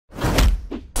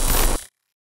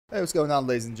Hey, what's going on,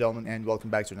 ladies and gentlemen, and welcome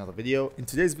back to another video. In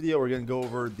today's video, we're going to go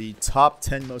over the top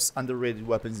 10 most underrated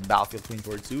weapons in Battlefield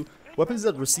 2042. Weapons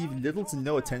that receive little to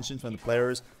no attention from the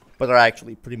players, but are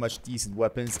actually pretty much decent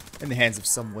weapons in the hands of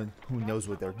someone who knows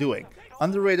what they're doing.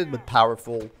 Underrated but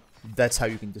powerful, that's how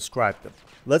you can describe them.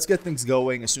 Let's get things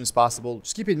going as soon as possible.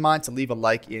 Just keep in mind to leave a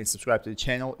like and subscribe to the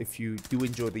channel if you do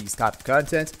enjoy these type of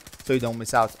content, so you don't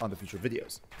miss out on the future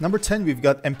videos. Number 10, we've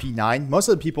got MP9. Most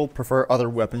of the people prefer other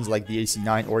weapons like the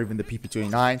AC9 or even the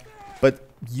PP29, but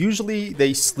usually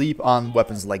they sleep on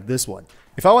weapons like this one.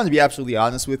 If I want to be absolutely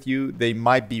honest with you, they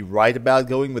might be right about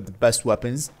going with the best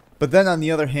weapons, but then on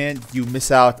the other hand, you miss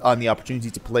out on the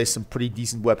opportunity to play some pretty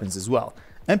decent weapons as well.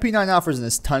 MP9 offers an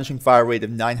astonishing fire rate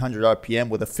of 900 RPM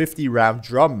with a 50 round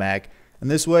drum mag, and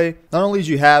this way, not only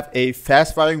do you have a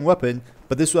fast firing weapon,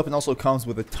 but this weapon also comes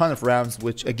with a ton of rounds,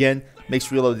 which again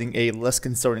makes reloading a less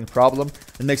concerning problem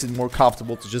and makes it more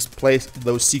comfortable to just play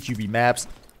those CQB maps,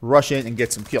 rush in and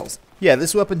get some kills. Yeah,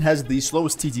 this weapon has the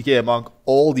slowest TTK among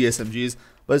all the SMGs,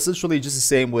 but it's literally just the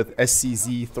same with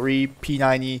SCZ-3,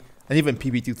 P90, and even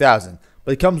PP2000,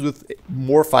 but it comes with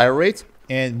more fire rate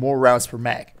and more rounds per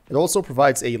mag. It also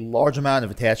provides a large amount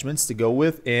of attachments to go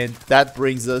with, and that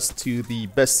brings us to the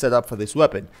best setup for this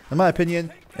weapon. In my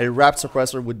opinion, a wrapped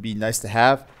suppressor would be nice to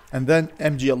have, and then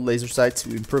MGL laser sight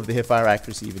to improve the hipfire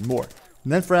accuracy even more.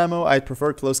 And then for ammo, I'd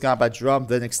prefer close combat drum,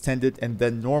 then extended, and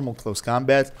then normal close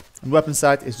combat. And weapon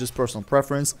sight is just personal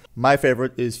preference. My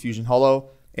favorite is Fusion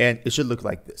Hollow, and it should look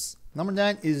like this. Number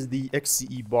 9 is the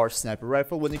XCE Bar Sniper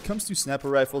Rifle. When it comes to sniper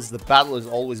rifles, the battle is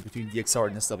always between DXR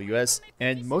and SWS,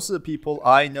 and most of the people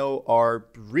I know are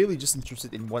really just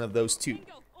interested in one of those two.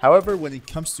 However, when it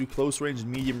comes to close range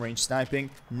and medium range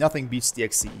sniping, nothing beats the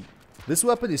XCE. This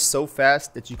weapon is so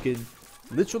fast that you can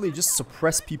literally just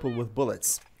suppress people with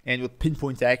bullets, and with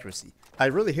pinpoint accuracy. I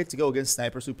really hate to go against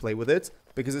snipers who play with it,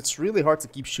 because it's really hard to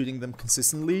keep shooting them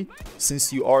consistently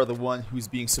since you are the one who's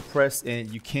being suppressed and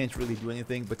you can't really do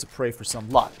anything but to pray for some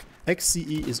luck.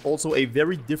 XCE is also a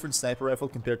very different sniper rifle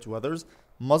compared to others.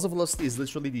 Muzzle velocity is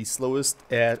literally the slowest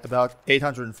at about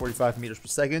 845 meters per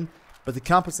second, but to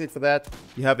compensate for that,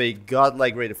 you have a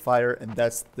godlike rate of fire, and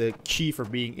that's the key for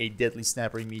being a deadly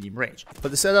sniper in medium range. For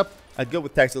the setup, I'd go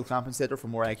with tactical compensator for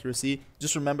more accuracy.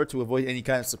 Just remember to avoid any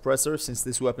kind of suppressor since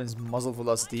this weapon's muzzle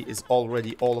velocity is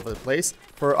already all over the place.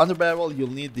 For underbarrel, you'll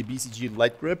need the BCG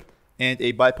light grip and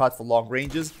a bipod for long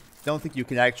ranges. Don't think you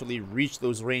can actually reach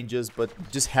those ranges, but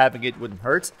just having it wouldn't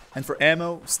hurt. And for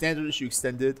ammo, standard issue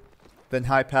extended, then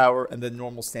high power, and then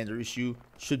normal standard issue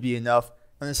should be enough.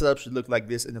 And the setup should look like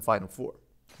this in the final 4.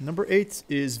 Number 8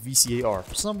 is VCAR.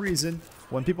 For some reason,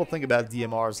 when people think about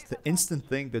DMRs, the instant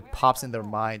thing that pops in their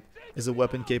mind is a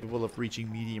weapon capable of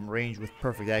reaching medium range with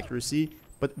perfect accuracy.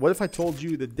 But what if I told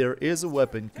you that there is a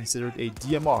weapon considered a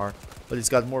DMR, but it's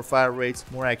got more fire rates,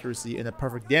 more accuracy, and a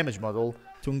perfect damage model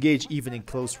to engage even in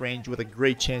close range with a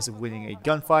great chance of winning a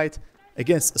gunfight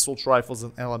against assault rifles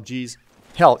and LMGs,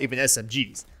 hell, even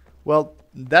SMGs? Well,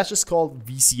 that's just called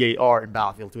VCAR in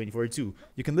Battlefield 2042.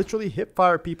 You can literally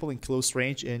hip-fire people in close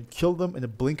range and kill them in a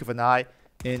blink of an eye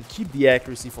and keep the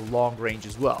accuracy for long range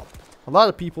as well. A lot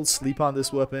of people sleep on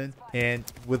this weapon, and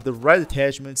with the right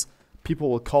attachments, people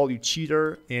will call you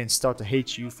cheater and start to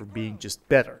hate you for being just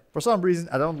better. For some reason,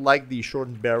 I don't like the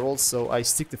shortened barrels, so I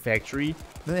stick to factory.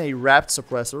 Then a wrapped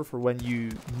suppressor for when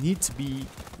you need to be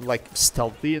like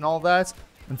stealthy and all that.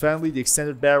 And finally, the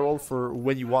extended barrel for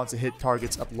when you want to hit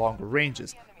targets at longer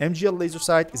ranges. MGL laser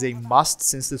sight is a must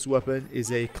since this weapon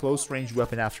is a close range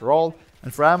weapon after all.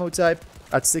 And for ammo type,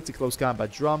 I'd stick to close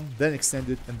combat drum, then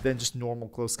extended, and then just normal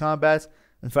close combat.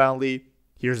 And finally,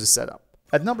 here's the setup.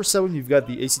 At number 7, you've got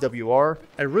the ACWR.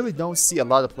 I really don't see a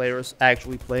lot of players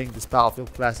actually playing this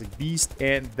Battlefield Classic beast,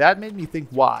 and that made me think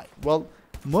why. Well,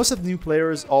 most of the new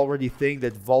players already think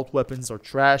that vault weapons are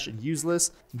trash and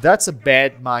useless. That's a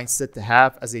bad mindset to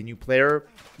have as a new player,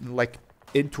 like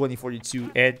in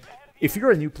 2042. And if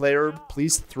you're a new player,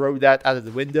 please throw that out of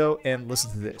the window and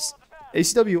listen to this.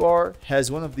 ACWR has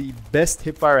one of the best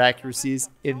hipfire accuracies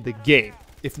in the game,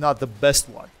 if not the best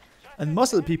one. And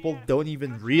most of the people don't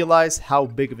even realize how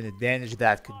big of an advantage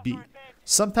that could be.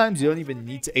 Sometimes you don't even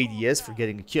need to ADS for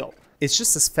getting a kill. It's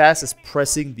just as fast as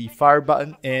pressing the fire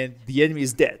button and the enemy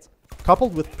is dead.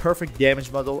 Coupled with perfect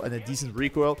damage model and a decent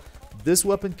recoil, this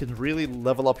weapon can really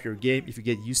level up your game if you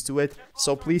get used to it,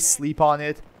 so please sleep on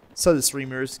it so the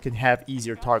streamers can have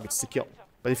easier targets to kill.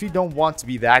 But if you don't want to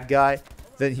be that guy,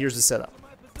 then here's the setup.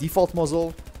 Default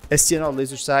muzzle, STNR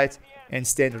laser sight, and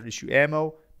standard issue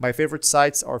ammo. My favorite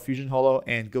sights are Fusion Hollow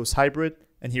and Ghost Hybrid,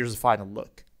 and here's the final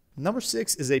look. Number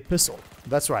 6 is a pistol.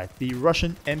 That's right, the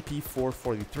Russian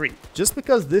MP443. Just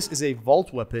because this is a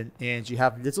vault weapon and you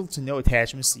have little to no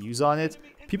attachments to use on it,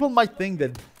 people might think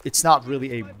that it's not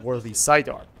really a worthy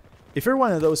sidearm. If you're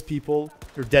one of those people,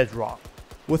 you're dead wrong.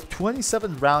 With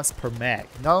 27 rounds per mag,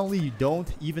 not only you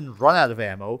don't even run out of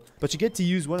ammo, but you get to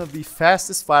use one of the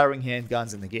fastest firing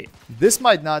handguns in the game. This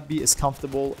might not be as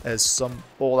comfortable as some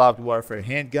all-out warfare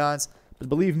handguns, but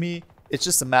believe me, it's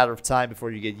just a matter of time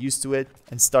before you get used to it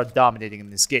and start dominating in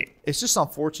this game. It's just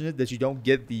unfortunate that you don't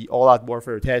get the all-out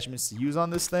warfare attachments to use on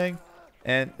this thing,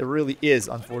 and it really is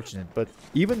unfortunate, but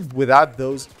even without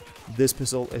those, this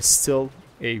pistol is still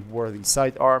a worthy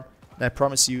sidearm, and I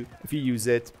promise you, if you use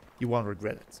it, you won't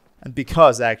regret it. And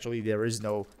because actually there is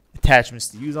no attachments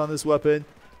to use on this weapon,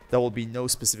 there will be no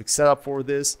specific setup for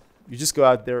this. You just go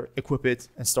out there, equip it,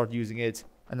 and start using it,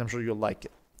 and I'm sure you'll like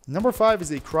it. Number 5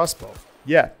 is a crossbow.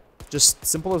 Yeah, just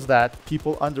simple as that.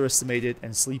 People underestimate it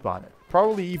and sleep on it.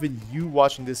 Probably even you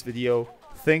watching this video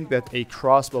think that a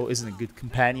crossbow isn't a good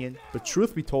companion, but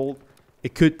truth be told,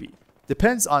 it could be.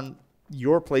 Depends on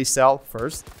your playstyle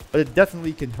first, but it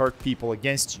definitely can hurt people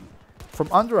against you. From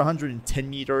under 110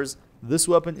 meters, this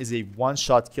weapon is a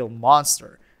one-shot kill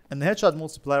monster, and the headshot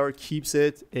multiplier keeps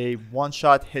it a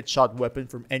one-shot headshot weapon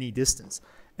from any distance.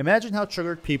 Imagine how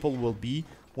triggered people will be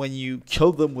when you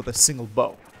kill them with a single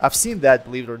bow. I've seen that,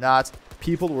 believe it or not.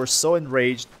 People were so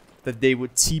enraged that they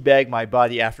would teabag my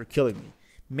body after killing me.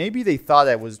 Maybe they thought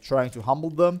I was trying to humble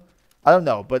them. I don't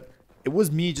know, but it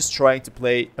was me just trying to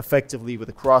play effectively with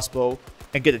a crossbow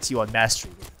and get a T1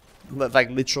 mastery. Like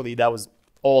literally, that was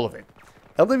all of it.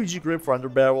 LWG grip for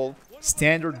underbarrel,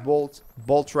 standard bolt,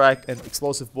 bolt rack, and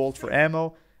explosive bolt for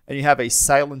ammo, and you have a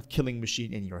silent killing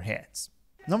machine in your hands.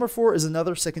 Number 4 is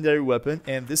another secondary weapon,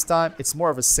 and this time it's more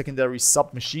of a secondary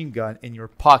submachine gun in your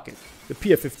pocket, the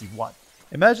PF51.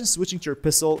 Imagine switching to your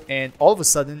pistol and all of a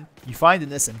sudden you find an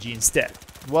SMG instead.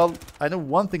 Well, I know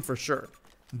one thing for sure.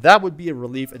 That would be a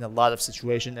relief in a lot of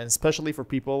situations, and especially for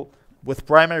people with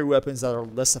primary weapons that are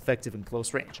less effective in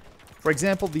close range. For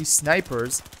example, these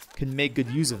snipers can make good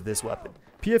use of this weapon.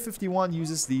 PF51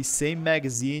 uses the same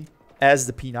magazine as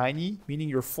the P90, meaning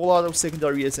your full auto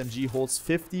secondary SMG holds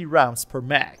 50 rounds per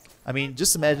mag. I mean,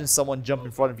 just imagine someone jump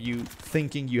in front of you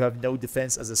thinking you have no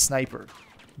defense as a sniper.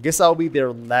 Guess that'll be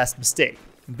their last mistake.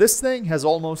 This thing has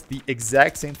almost the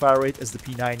exact same fire rate as the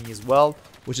P90 as well,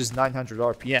 which is 900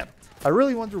 RPM. I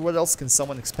really wonder what else can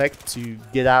someone expect to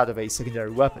get out of a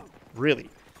secondary weapon. Really.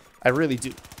 I really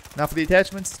do. Now for the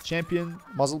attachments, Champion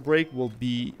muzzle brake will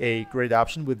be a great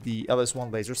option with the LS1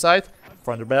 laser sight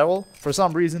for underbarrel. For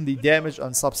some reason, the damage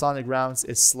on subsonic rounds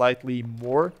is slightly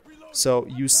more, so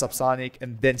use subsonic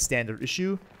and then standard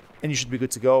issue, and you should be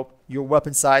good to go. Your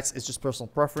weapon sights is just personal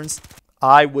preference.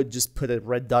 I would just put a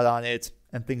red dot on it,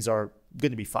 and things are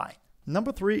going to be fine.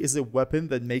 Number 3 is a weapon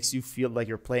that makes you feel like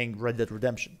you're playing Red Dead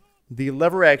Redemption. The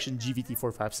lever action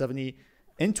GVT-4570.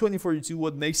 In 2042,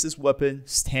 what makes this weapon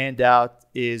stand out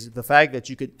is the fact that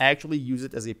you can actually use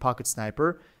it as a pocket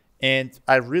sniper, and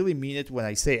I really mean it when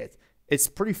I say it. It's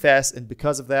pretty fast, and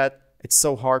because of that, it's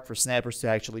so hard for snipers to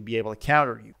actually be able to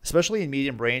counter you, especially in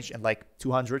medium range and like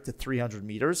 200 to 300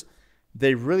 meters.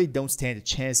 They really don't stand a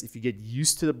chance if you get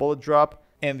used to the bullet drop,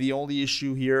 and the only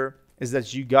issue here is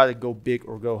that you gotta go big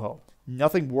or go home.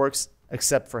 Nothing works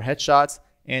except for headshots,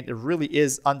 and it really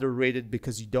is underrated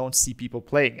because you don't see people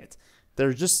playing it.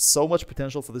 There's just so much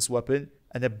potential for this weapon,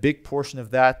 and a big portion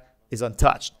of that is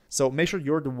untouched. So make sure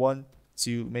you're the one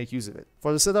to make use of it.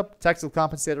 For the setup, tactical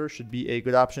compensator should be a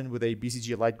good option with a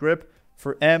BCG light grip.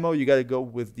 For ammo, you gotta go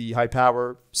with the high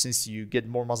power since you get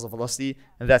more muzzle velocity,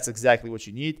 and that's exactly what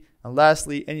you need. And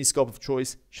lastly, any scope of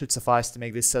choice should suffice to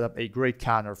make this setup a great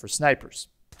counter for snipers.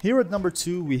 Here at number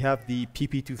 2, we have the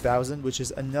PP2000, which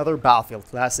is another Battlefield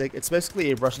classic. It's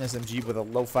basically a Russian SMG with a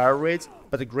low fire rate,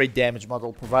 but a great damage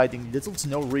model, providing little to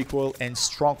no recoil and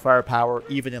strong firepower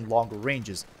even in longer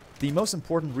ranges. The most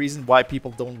important reason why people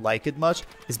don't like it much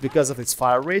is because of its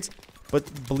fire rate,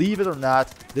 but believe it or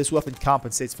not, this weapon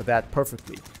compensates for that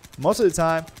perfectly. Most of the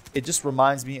time, it just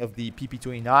reminds me of the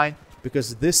PP29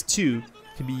 because this too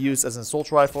can be used as an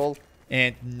assault rifle,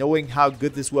 and knowing how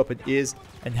good this weapon is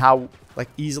and how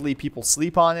easily people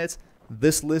sleep on it,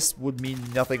 this list would mean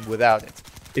nothing without it.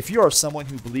 If you are someone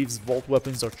who believes vault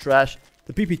weapons are trash,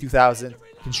 the PP2000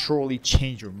 can surely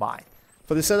change your mind.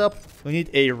 For the setup, we need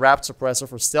a wrapped suppressor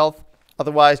for stealth.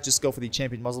 Otherwise, just go for the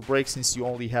Champion muzzle brake since you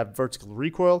only have vertical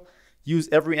recoil. Use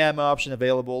every ammo option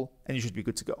available and you should be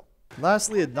good to go.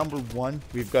 Lastly, at number 1,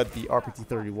 we've got the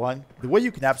RPT-31. The way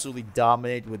you can absolutely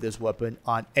dominate with this weapon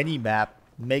on any map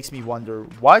makes me wonder,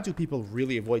 why do people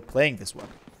really avoid playing this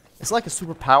weapon? It's like a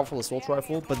super powerful assault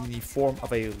rifle, but in the form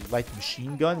of a light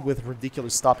machine gun with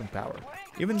ridiculous stopping power.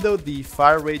 Even though the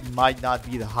fire rate might not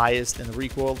be the highest and the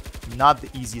recoil not the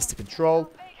easiest to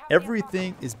control,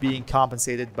 everything is being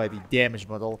compensated by the damage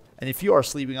model, and if you are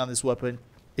sleeping on this weapon,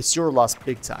 it's your loss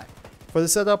big time. For the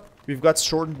setup, we've got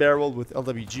shortened barrel with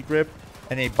LWG grip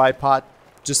and a bipod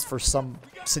just for some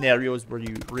scenarios where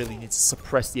you really need to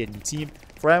suppress the enemy team.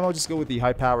 For ammo, just go with the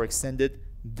high power extended,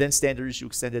 then standard issue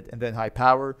extended, and then high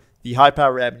power. The high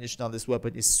power ammunition on this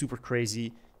weapon is super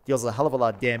crazy, deals a hell of a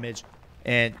lot of damage,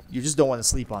 and you just don't want to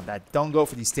sleep on that. Don't go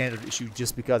for the standard issue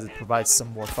just because it provides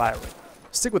some more fire rate.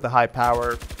 Stick with the high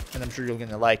power, and I'm sure you're going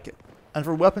to like it. And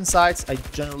for weapon sights, I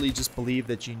generally just believe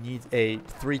that you need a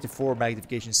 3 to 4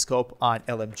 magnification scope on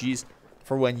LMGs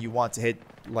for when you want to hit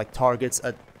like targets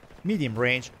at medium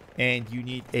range, and you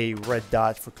need a red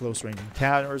dot for close range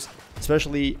encounters,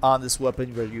 especially on this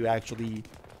weapon where you actually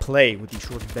play with the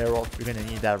shortened barrel. You're going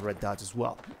to need that red dot as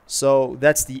well. So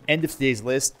that's the end of today's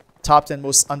list. Top 10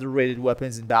 most underrated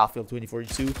weapons in Battlefield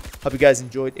 2042. Hope you guys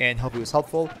enjoyed and hope it was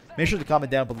helpful. Make sure to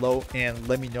comment down below and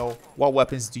let me know what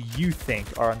weapons do you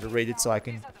think are underrated so I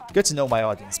can get to know my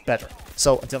audience better.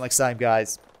 So until next time,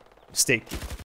 guys, stay cool.